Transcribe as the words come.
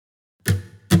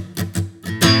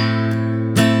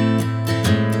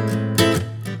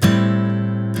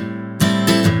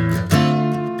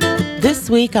This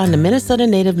week on the Minnesota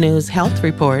Native News Health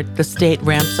Report, the state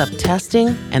ramps up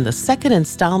testing and the second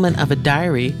installment of a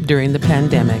diary during the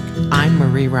pandemic. I'm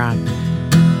Marie Rock.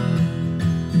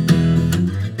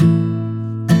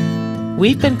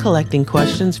 We've been collecting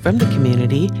questions from the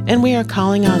community, and we are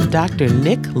calling on Dr.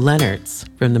 Nick Lennertz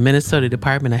from the Minnesota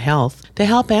Department of Health to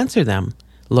help answer them.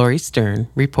 Lori Stern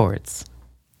reports.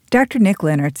 Dr. Nick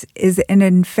Lennertz is an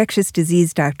infectious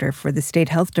disease doctor for the State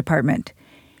Health Department,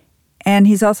 and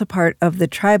he's also part of the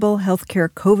Tribal Healthcare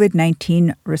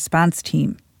COVID-19 Response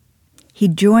Team. He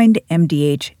joined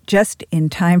MDH just in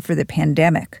time for the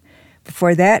pandemic.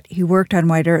 Before that, he worked on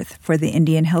White Earth for the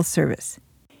Indian Health Service.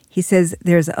 He says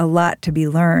there's a lot to be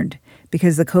learned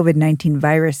because the COVID-19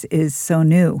 virus is so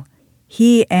new.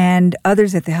 He and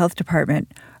others at the health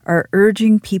department are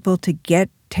urging people to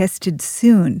get tested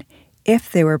soon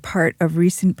if they were part of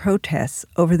recent protests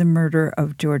over the murder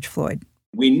of George Floyd.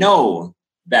 We know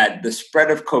that the spread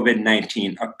of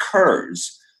COVID-19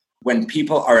 occurs when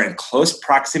people are in close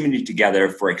proximity together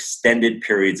for extended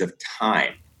periods of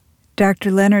time. Dr.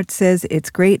 Lennertz says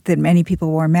it's great that many people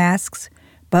wore masks,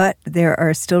 but there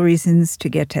are still reasons to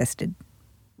get tested.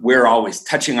 We're always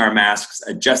touching our masks,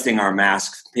 adjusting our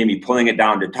masks, maybe pulling it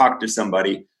down to talk to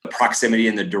somebody. The proximity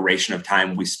and the duration of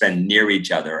time we spend near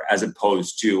each other, as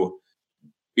opposed to,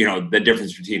 the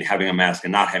difference between having a mask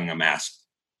and not having a mask.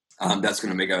 That's going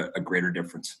to make a greater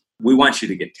difference. We want you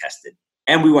to get tested.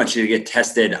 And we want you to get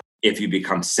tested if you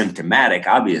become symptomatic,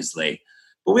 obviously.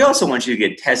 But we also want you to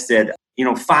get tested,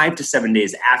 5 to 7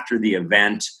 days after the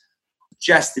event,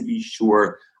 just to be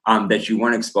sure that you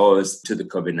weren't exposed to the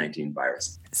COVID-19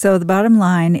 virus. So the bottom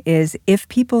line is if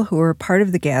people who are part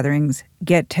of the gatherings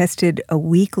get tested a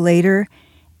week later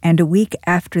and a week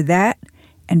after that,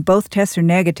 and both tests are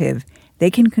negative, they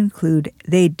can conclude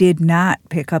they did not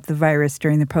pick up the virus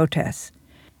during the protests.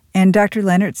 And Dr.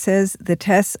 Lennertz says the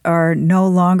tests are no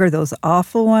longer those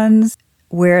awful ones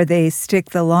where they stick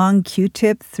the long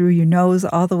Q-tip through your nose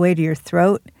all the way to your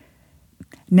throat.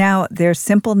 Now, they're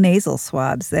simple nasal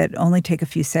swabs that only take a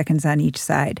few seconds on each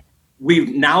side.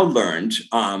 We've now learned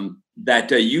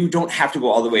that you don't have to go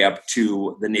all the way up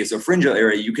to the nasopharyngeal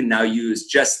area. You can now use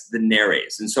just the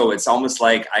nares. And so it's almost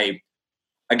like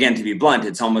again, to be blunt,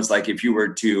 it's almost like if you were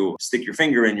to stick your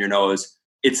finger in your nose,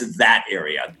 it's that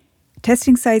area.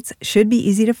 Testing sites should be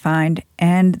easy to find,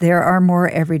 and there are more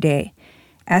every day.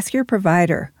 Ask your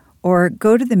provider or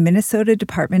go to the Minnesota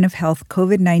Department of Health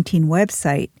COVID-19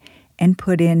 website and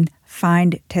put in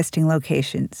Find Testing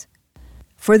Locations.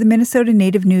 For the Minnesota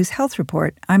Native News Health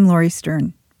Report, I'm Lori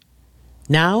Stern.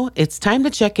 Now it's time to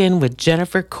check in with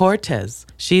Jennifer Cortez.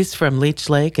 She's from Leech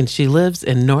Lake and she lives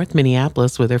in North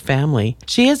Minneapolis with her family.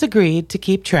 She has agreed to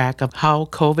keep track of how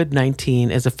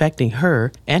COVID-19 is affecting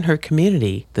her and her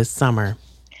community this summer.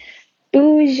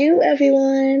 Bonjour,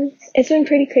 everyone. It's been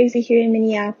pretty crazy here in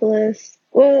Minneapolis.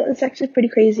 Well, it's actually pretty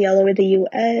crazy all over the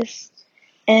U.S.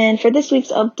 And for this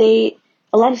week's update,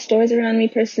 a lot of stores around me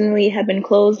personally have been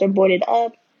closed or boarded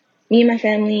up. Me and my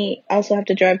family also have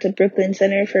to drive to Brooklyn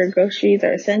Center for groceries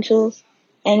or essentials.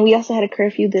 And we also had a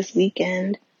curfew this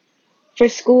weekend. For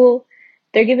school,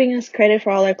 they're giving us credit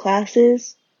for all our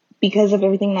classes because of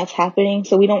everything that's happening,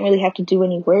 so we don't really have to do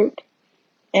any work.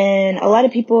 And a lot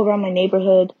of people around my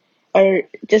neighborhood, or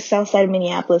just south side of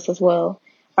Minneapolis as well,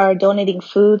 are donating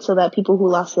food so that people who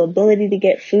lost the ability to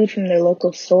get food from their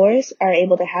local stores are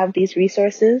able to have these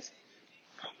resources.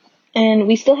 And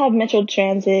we still have Metro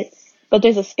Transit, but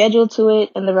there's a schedule to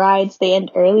it, and the rides, they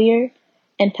end earlier,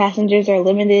 and passengers are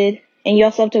limited, and you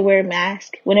also have to wear a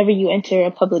mask whenever you enter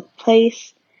a public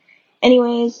place.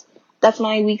 Anyways, that's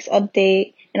my week's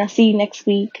update, and I'll see you next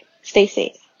week. Stay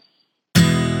safe.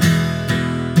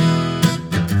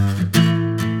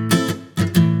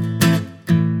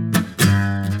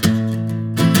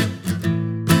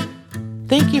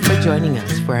 Thank you for joining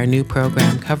us for our new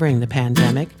program covering the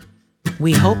pandemic.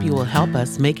 We hope you will help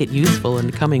us make it useful in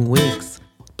the coming weeks.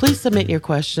 Please submit your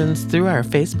questions through our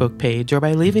Facebook page or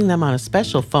by leaving them on a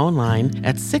special phone line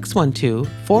at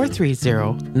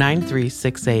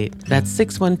 612-430-9368. That's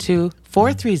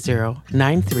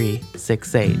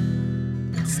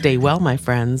 612-430-9368. Stay well, my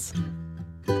friends.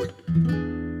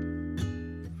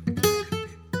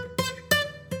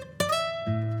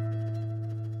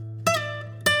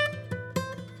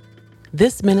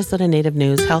 This Minnesota Native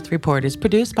News Health Report is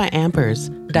produced by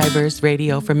Ampers, diverse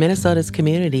radio for Minnesota's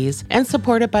communities, and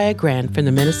supported by a grant from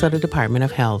the Minnesota Department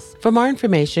of Health. For more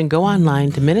information, go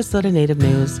online to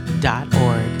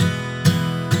minnesotanativenews.org.